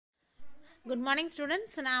Good morning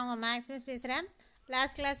students. நான் உங்கள் Maximus பேசுகிறேன்.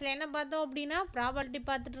 லாஸ்ட் கிளாஸில் என்ன பார்த்தோம் அப்படின்னா ப்ராபர்ட்டி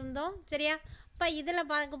பார்த்துட்டு இருந்தோம். சரியா? இப்போ இதில்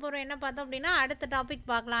பார்க்க போகிறோம் என்ன பார்த்தோம் அப்படின்னா அடுத்த டாபிக்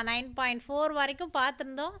பார்க்கலாம். 9.4 வரைக்கும்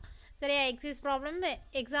பார்த்துருந்தோம். சரியா? எக்ஸைஸ் ப்ராப்ளம்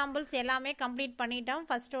எக்ஸாம்பிள்ஸ் எல்லாமே கம்ப்ளீட் பண்ணிட்டோம்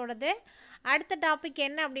ஃபஸ்ட்டோடது. அடுத்த டாபிக்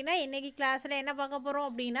என்ன அப்படின்னா இன்றைக்கி கிளாஸில் என்ன பார்க்க போகிறோம்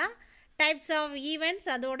அப்படின்னா டைப்ஸ் ஆஃப் ஈவெண்ட்ஸ்,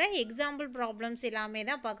 அதோட எக்ஸாம்பிள் ப்ராப்ளம்ஸ் எல்லாமே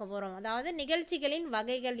தான் பார்க்க போகிறோம். அதாவது நிகழ்ச்சிகளின்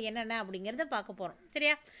வகைகள் என்னென்ன அப்படிங்கிறத பார்க்க போகிறோம்.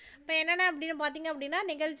 சரியா? இப்போ என்னென்ன அப்படின்னு பார்த்தீங்க அப்படின்னா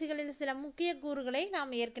நிகழ்ச்சிகளில் சில முக்கிய கூறுகளை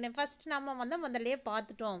நாம் ஏற்கனவே ஃபஸ்ட் நம்ம முதல்லையே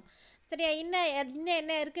பார்த்துட்டோம். சரியா? இன்னும்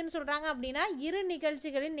என்ன இருக்குதுன்னு சொல்கிறாங்க அப்படின்னா இரு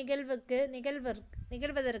நிகழ்ச்சிகளின்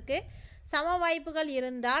நிகழ்வதற்கு சம வாய்ப்புகள்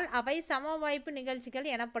இருந்தால் அவை சம வாய்ப்பு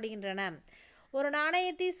நிகழ்ச்சிகள் எனப்படுகின்றன. ஒரு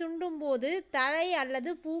நாணயத்தை சுண்டும் போது தலை அல்லது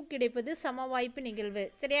பூ கிடைப்பது சம வாய்ப்பு நிகழ்வு.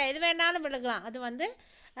 சரியா? எது வேணாலும் விழுகலாம். அது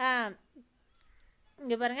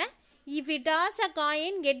இங்கே பாருங்கள், if it toss a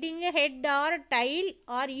coin getting a head or tail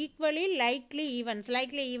are equally likely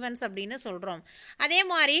events அப்படின்னு சொல்கிறோம். அதே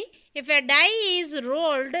மாதிரி if a die is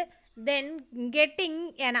rolled then getting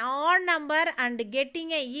an odd number and getting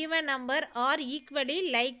a even number are equally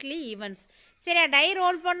likely events. சரியா? Tie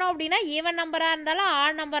role பண்ணோம் அப்படின்னா even நம்பராக இருந்தாலும்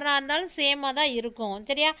add நம்பராக இருந்தாலும் சேமாக தான் இருக்கும்.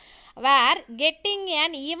 சரியா? வேர் getting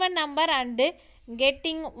an even number and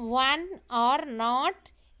getting one are not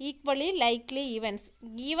equally likely events.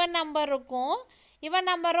 Even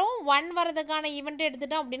நம்பரும் ஒன் வரதுக்கான ஈவெண்ட்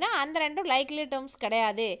எடுத்துட்டோம் அப்படின்னா அந்த ரெண்டும் லைக்லி டேர்ம்ஸ்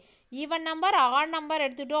கிடையாது. ஈவன் நம்பர் ஆட் நம்பர்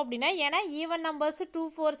எடுத்துட்டோம் அப்படின்னா ஏன்னா ஈவன் நம்பர்ஸ் 2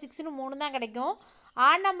 4 6ன்னு 3 தான் கிடைக்கும்.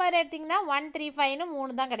 ஆட் நம்பர் எடுத்திங்கன்னா 1 3 5ன்னு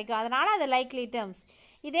 3 தான் கிடைக்கும். அதனால் அது லைக்லி டேர்ம்ஸ்.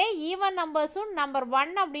 இதே ஈவன் நம்பர்ஸும் நம்பர்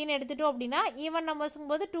 1 அப்படின்னு எடுத்துட்டோம் அப்படின்னா ஈவன்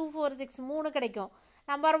நம்பர்ஸுங்கும் போது 2 4 6 3 கிடைக்கும்.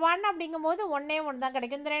 நம்பர் 1 அப்படிங்கும்போது 1 தான்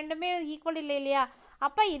கிடைக்கும். இந்த ரெண்டுமே ஈக்குவல் இல்லை இல்லையா?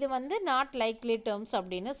 அப்போ இது நாட் லைக்லி டேர்ம்ஸ்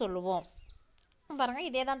அப்படின்னு சொல்லுவோம். பாருங்கள்,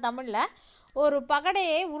 இதே தான் தமிழில். ஒரு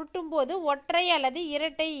பகடையை உருட்டும் போது ஒற்றை அல்லது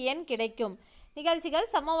இரட்டை எண் கிடைக்கும் நிகழ்ச்சிகள்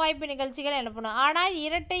சம வாய்ப்பு நிகழ்ச்சிகள் எனப்படும். ஆனால்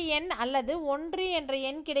இரட்டை எண் அல்லது 1 என்ற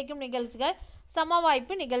எண் கிடைக்கும் நிகழ்ச்சிகள் சம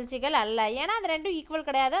வாய்ப்பு நிகழ்ச்சிகள் அல்ல. ஏன்னா அது ரெண்டும் ஈக்குவல்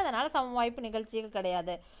கிடையாது, அதனால் சம வாய்ப்பு நிகழ்ச்சிகள்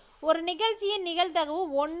கிடையாது. ஒரு நிகழ்ச்சியின் நிகழ்தகவு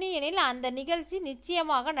 1 எனில் அந்த நிகழ்ச்சி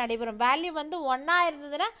நிச்சயமாக நடைபெறும். வேல்யூ 1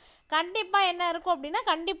 இருந்ததுன்னா கண்டிப்பாக என்ன இருக்கும் அப்படின்னா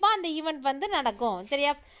கண்டிப்பாக அந்த ஈவெண்ட் நடக்கும்.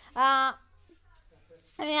 சரியா?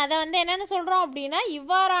 அதை என்னென்னு சொல்கிறோம் அப்படின்னா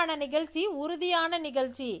இவ்வாறான நிகழ்ச்சி உறுதியான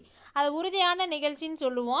நிகழ்ச்சி. அது உறுதியான நிகழ்ச்சின்னு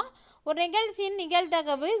சொல்லுவோம். ஒரு நிகழ்ச்சியின்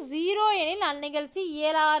நிகழ்தகவு 0 எனில் அந்நிகழ்ச்சி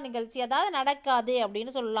இயலா நிகழ்ச்சி, அதாவது நடக்காது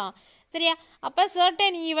அப்படின்னு சொல்லலாம். சரியா? அப்போ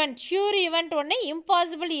சர்டன் ஈவெண்ட், ஷியூர் ஈவெண்ட் ஒன்று,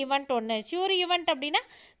 இம்பாசிபிள் ஈவெண்ட் ஒன்று. ஷியூர் ஈவெண்ட் அப்படின்னா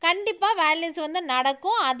கண்டிப்பாக வேல்யூஸ்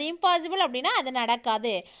நடக்கும், அது இம்பாசிபிள் அப்படின்னா அது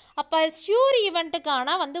நடக்காது. அப்போ ஷியூர்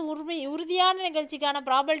ஈவெண்ட்டுக்கான உறுதியான நிகழ்ச்சிக்கான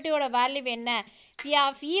ப்ராபபிலிட்டியோட வேல்யூ என்ன? பி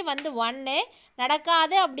ஆஃப் இ 1.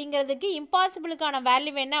 நடக்காது அப்படிங்கிறதுக்கு இம்பாசிபிளுக்கான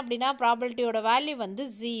வேல்யூ என்ன அப்படின்னா ப்ராபபிலிட்டியோட வேல்யூ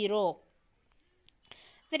 0.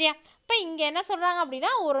 சரியா? இப்போ இங்கே என்ன சொல்கிறாங்க அப்படின்னா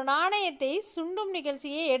ஒரு நாணயத்தை சுண்டும்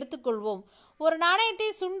நிகழ்ச்சியை எடுத்துக்கொள்வோம். ஒரு நாணயத்தை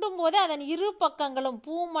சுண்டும் போது அதன் இரு பக்கங்களும்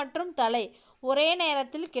பூ மற்றும் தலை ஒரே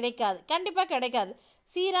நேரத்தில் கிடைக்காது. கண்டிப்பாக கிடைக்காது.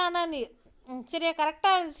 சரியா?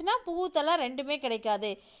 கரெக்டாக இருந்துச்சுன்னா பூ தலை ரெண்டுமே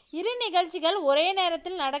கிடைக்காது. இரு நிகழ்ச்சிகள் ஒரே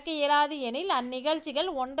நேரத்தில் நடக்க இயலாது எனில்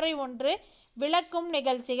அந்நிகழ்ச்சிகள் ஒன்றை ஒன்று விளக்கும்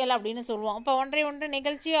நிகழ்ச்சிகள் அப்படின்னு சொல்லுவோம். இப்போ ஒன்றை ஒன்று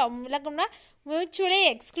நிகழ்ச்சி விளக்கும்னா மியூச்சுவலி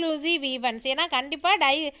எக்ஸ்க்ளூசிவ் ஈவெண்ட்ஸ். ஏன்னா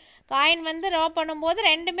கண்டிப்பாக காயின் ட்ரா பண்ணும்போது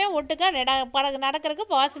ரெண்டுமே ஒட்டுக்கா நடக்கிறதுக்கு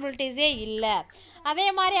பாசிபிலிட்டிஸே இல்லை. அதே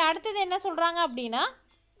மாதிரி அடுத்தது என்ன சொல்கிறாங்க அப்படின்னா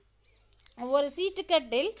ஒரு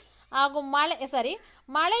சீட்டுக்கட்டில் ஆகும்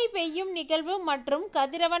மழை பெய்யும் நிகழ்வு மற்றும்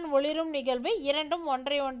கதிரவன் ஒளிரும் நிகழ்வு இரண்டும்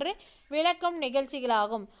ஒன்றை ஒன்று விளக்கும்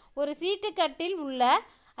நிகழ்ச்சிகளாகும். ஒரு சீட்டுக்கட்டில் உள்ள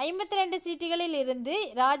 52 சீட்டுகளில் இருந்து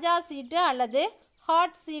ராஜா சீட்டு அல்லது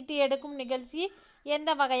ஹாட் சீட்டு எடுக்கும் நிகழ்ச்சி எந்த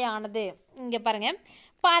வகையானது? இங்கே பாருங்கள்.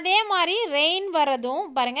 இப்போ அதே மாதிரி ரெயின் வரதும்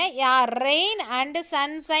பாருங்கள், rain and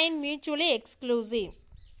sunshine mutually exclusive.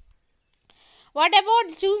 What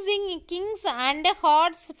about choosing Kings and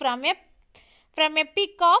hearts from a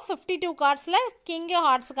big of 52 கார்ட்ஸில் king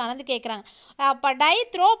ஹார்ட்ஸுக்கானது கேட்குறாங்க. அப்போ டை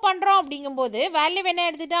த்ரோ பண்ணுறோம் அப்படிங்கும்போது வேல்யூ என்ன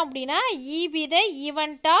எடுத்துட்டோம் அப்படின்னா be the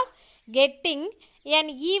event of getting an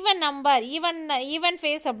even number, even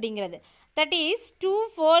phase அப்படிங்கிறது. that is 2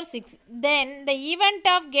 4 6. then the event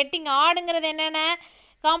of getting oddங்கிறது என்னென்ன?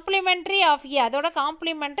 Complimentary of இ, அதோட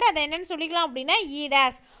காம்ப்ளிமெண்ட்ரி. அதை என்னென்னு சொல்லிக்கலாம் அப்படின்னா இ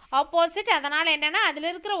டேஷ் ஆப்போசிட். அதனால் என்னென்னா அதில்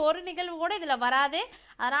இருக்கிற ஒரு நிகழ்வு கூட இதில் வராது,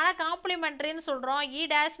 அதனால் காம்ப்ளிமெண்ட்ரின்னு சொல்கிறோம், இ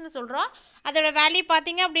டேஷ்னு சொல்கிறோம். அதோட வேல்யூ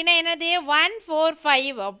பார்த்தீங்க அப்படின்னா என்னது? 1 4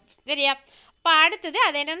 5. சரியா? இப்போ அடுத்தது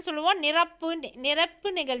அது என்னென்னு சொல்லுவோம்?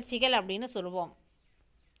 நிரப்பு நிகழ்ச்சிகள் அப்படின்னு சொல்லுவோம்.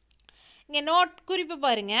 இங்கே நோட் குறிப்பு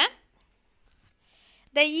பாருங்க.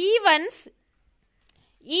 The events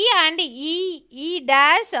E and E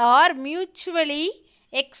dash are mutually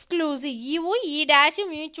exclusive. ஈவும் E dash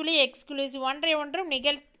mutually exclusive. ஒன்றை ஒன்றும்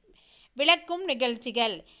விளக்கும்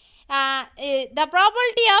நிகழ்ச்சிகள். the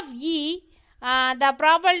probability of the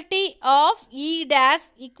probability of E dash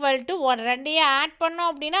equal to 1. ரெண்டையும் ஆட் பண்ணோம்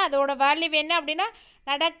அப்படின்னா அதோட வேல்யூ என்ன அப்படின்னா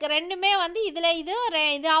ரெண்டுமே வந்து இதில்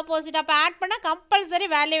இது ஆப்போசிட். அப்போ ஆட் பண்ணால் கம்பல்சரி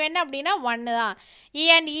வேல்யூ என்ன அப்படின்னா 1 தான். E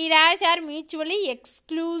and E dash are mutually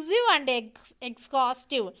exclusive and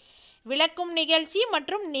exhaustive. விளக்கும் நிகழ்ச்சி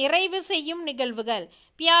மற்றும் நிறைவு செய்யும் நிகழ்வுகள்.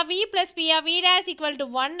 P of E plus P of E dash equal to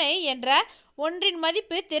 1 என்ற ஒன்றின்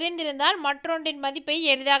மதிப்பு தெரிந்திருந்தால் மற்றொன்றின் மதிப்பை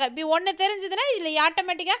எளிதாக இப்போ ஒன்று தெரிஞ்சதுன்னா இதில்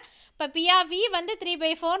ஆட்டோமேட்டிக்காக இப்போ P of E வந்து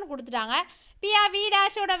 3/4 கொடுத்துட்டாங்க. P of E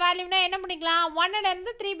டேஷோட வேல்யூனா என்ன பண்ணிக்கலாம்,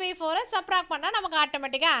 1லேருந்து 3/4 சப்ராக்ட் பண்ணால் நமக்கு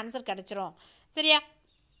ஆட்டோமேட்டிக்காக ஆன்சர் கிடச்சிரும். சரியா?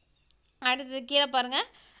 அடுத்தது கீழே பாருங்கள்,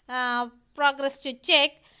 ப்ராக்ரஸ் டு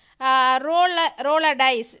செக். ரோல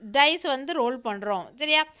டைஸ் வந்து ரோல் பண்ணுறோம்.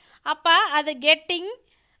 சரியா? அப்போ அது கெட்டிங்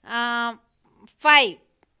 5.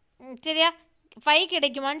 சரியா? 5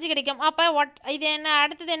 கிடைக்கும், 5 கிடைக்கும். அப்போ இது என்ன,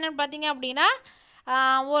 அடுத்தது என்னென்னு பார்த்தீங்க அப்படின்னா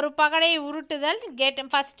ஒரு பகடை உருட்டுதல்.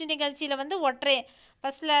 ஃபஸ்ட்டு நிகழ்ச்சியில் வந்து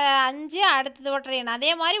ஃபஸ்ட்டில் 5, அடுத்தது ஒற்றை எண்.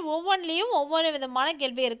 அதே மாதிரி ஒவ்வொன்றிலையும் ஒவ்வொரு விதமான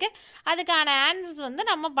கேள்வி இருக்குது. அதுக்கான ஆன்சர்ஸ் வந்து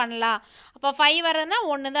நம்ம பண்ணலாம். அப்போ 5 வர்றதுன்னா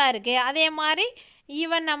 1 தான் இருக்குது. அதே மாதிரி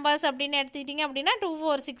ஈவன் நம்பர்ஸ் அப்படின்னு எடுத்துக்கிட்டிங்க அப்படின்னா 2,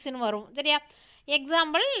 4, 6ன்னு வரும். சரியா?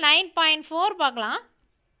 எக்ஸாம்பிள் 9.4 பார்க்கலாம்.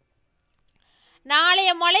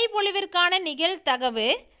 நாளைய மழை பொழிவிற்கான நிகழ்தகவு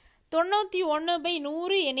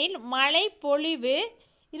 91/100 எனில் மழை பொழிவு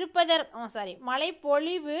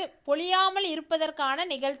பொழியாமல் இருப்பதற்கான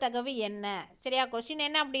நிகழ்தகவு என்ன? சரியா? கொஸ்டின்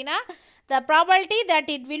என்ன அப்படின்னா the probability that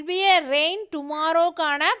it will be a rain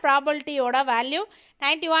tomorrowக்கான ப்ராபபிலிட்டியோட value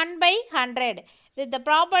 91/100 with the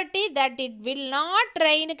probability that it will not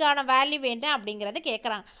rainக்கான value என்ன அப்படிங்கிறது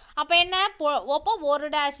கேட்குறாங்க. அப்போ என்ன, அப்போ ஒரு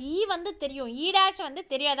டேஷ் E வந்து தெரியும், E டேஷ் வந்து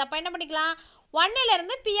தெரியாது. அப்போ என்ன பண்ணிக்கலாம்,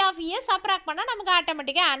 1லேருந்து P of E சப்ராக்ட் பண்ணால் நமக்கு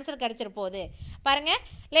ஆட்டோமேட்டிக்காக ஆன்சர் கிடச்சிரு போகுது. பாருங்கள்,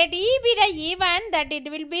 let E be the event that it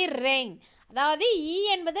will be rain. அதாவது E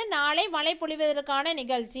என்பது நாளை மழை பொழிவதற்கான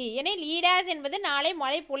நிகழ்ச்சி எனில் E dash என்பது நாளை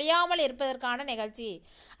மழை பொழியாமல் இருப்பதற்கான நிகழ்ச்சி.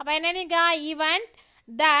 அப்போ என்னென்னா event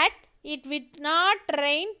that it will not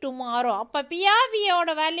rain tomorrow. அப்போ P of E ஓட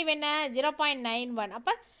வேல்யூ என்ன, 0.91.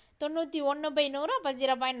 அப்போ 91/100. அப்போ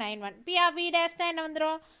 0.91. P of E dash என்ன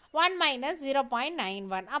வந்துடும், 1 -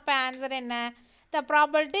 0.91. அப்போ ஆன்சர் என்ன, the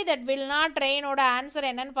probability that will not rain ஓட ஆன்சர்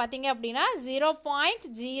என்னன்னு பார்த்தீங்க அப்படின்னா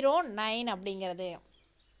 0.09 அப்படிங்கிறது.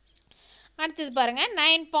 அடுத்தது பாருங்கள்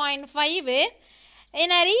 9.5. in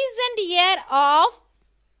a recent year of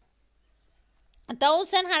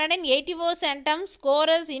 1184 centum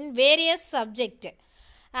scorers in various subjects,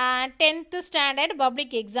 10th standard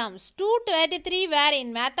public exams, 233 were in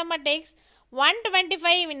mathematics,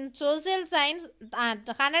 125 in social science and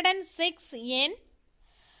 106 in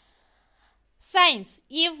science.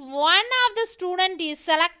 If one of the student is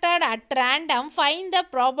selected at random, find the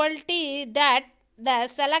probability that the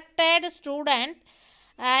selected student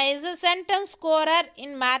is a centum scorer in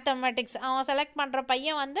mathematics. அவன் select பண்ணுற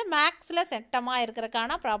பையன் வந்து மேக்ஸில் சென்டமாக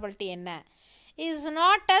இருக்கிறதுக்கான probability என்ன. is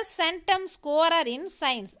not a centum scorer in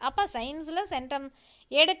science. அப்போ சயின்ஸில் centum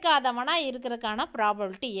எடுக்காதவனாக இருக்கிறதுக்கான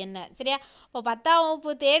ப்ராபபிலிட்டி என்ன. சரியா? இப்போ 10ஆம்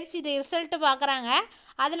வகுப்பு தேர்ச்சி ரிசல்ட்டு பார்க்குறாங்க.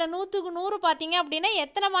 அதில் 100க்கு 100 பார்த்தீங்க அப்படின்னா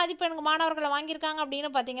எத்தனை மதிப்பெண் மாணவர்களை வாங்கியிருக்காங்க அப்படின்னு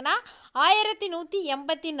பார்த்தீங்கன்னா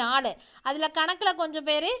 1184. அதில் கணக்கில் கொஞ்சம்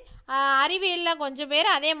பேர், அறிவியலில் கொஞ்சம் பேர்,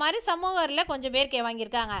 அதே மாதிரி சமூக அறிவில் கொஞ்சம் பேர்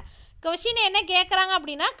வாங்கியிருக்காங்க. கொஷின் என்ன கேட்குறாங்க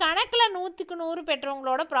அப்படின்னா கணக்கில் 100க்கு 100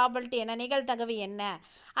 பெற்றவங்களோட ப்ராபபிலிட்டி என்ன, நிகழ்தகவு என்ன.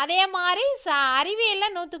 அதே மாதிரி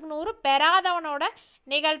அறிவியலில் 100க்கு 100 பெறாதவனோட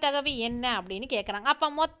நிகழ்தகவு என்ன அப்படின்னு கேட்குறாங்க. அப்போ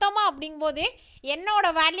மொத்தமாக அப்படிங்கும்போது என்னோட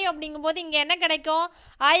வேல்யூ அப்படிங்கும்போது இங்கே என்ன கிடைக்கும்,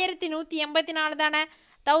 1184 தானே,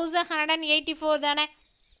 1184 தானே.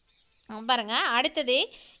 பாருங்க, அடுத்தது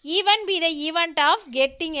even be the event of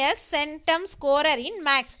getting a centum scorer in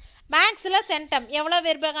maths. மேக்ஸில் சென்டம் எவ்வளோ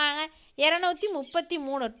இருப்பாங்க,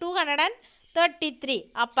 233, 233.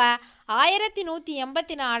 அப்போ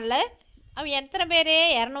 1184 அவன் எத்தனை பேர்,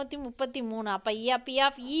 233. அப்போ P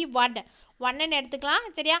of E 1ன்னு எடுத்துக்கலாம்.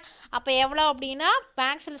 சரியா? அப்போ எவ்வளோ அப்படின்னா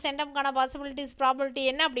மேக்ஸில் சென்டம்கான பாசிபிலிட்டிஸ் ப்ராபபிலிட்டி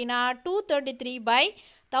என்ன அப்படின்னா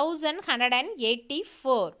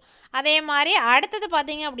 233/1184. அதே மாதிரி அடுத்தது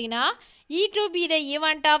பார்த்தீங்க அப்படின்னா E to be the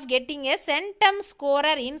event of getting a centum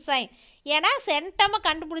scorer in science. ஏன்னா சென்டமை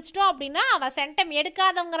கண்டுபிடிச்சிட்டோம் அப்படின்னா அவன் சென்டம்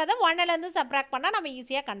எடுக்காதவங்கிறத 1லேருந்து சப்ராக்ட் பண்ணால் நம்ம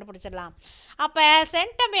ஈஸியாக கண்டுபிடிச்சிடலாம். அப்போ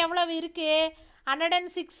சென்டம் எவ்வளோ இருக்குது,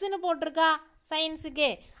 106ன்னு போட்டிருக்கா சயின்ஸுக்கு.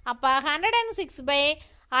 அப்போ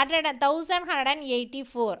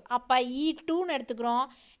 106/1184. அப்போ E2ன்னு எடுத்துக்கிறோம்.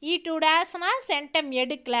 E2 டேஸ்னா சென்டம்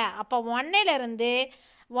எடுக்கலை. அப்போ 1லேருந்து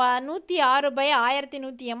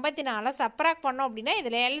 106/1184 சப்ராக்ட் பண்ணோம் அப்படின்னா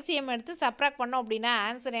இதில் எல்சிஎம் எடுத்து சப்ராக்ட் பண்ணோம் அப்படின்னா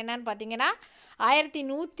ஆன்சர் என்னன்னு பார்த்தீங்கன்னா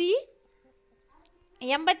 1184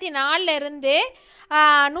 84லேருந்து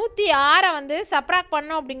 106 வந்து சப்ராக்ட்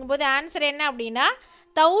பண்ணோம் அப்படிங்கும்போது ஆன்சர் என்ன அப்படின்னா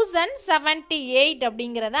 1078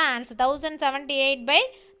 அப்படிங்கிறத ஆன்சர்.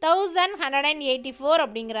 1078/1184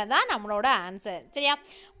 அப்படிங்கிறதா நம்மளோட ஆன்சர். சரியா?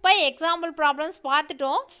 இப்போ எக்ஸாம்பிள் ப்ராப்ளம்ஸ்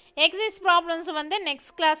பார்த்துட்டோம். எக்ஸைஸ் ப்ராப்ளம்ஸ் வந்து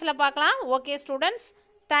நெக்ஸ்ட் கிளாஸில் பார்க்கலாம். Okay students,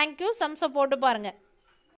 thank you. சம்ஸை போட்டு பாருங்கள்.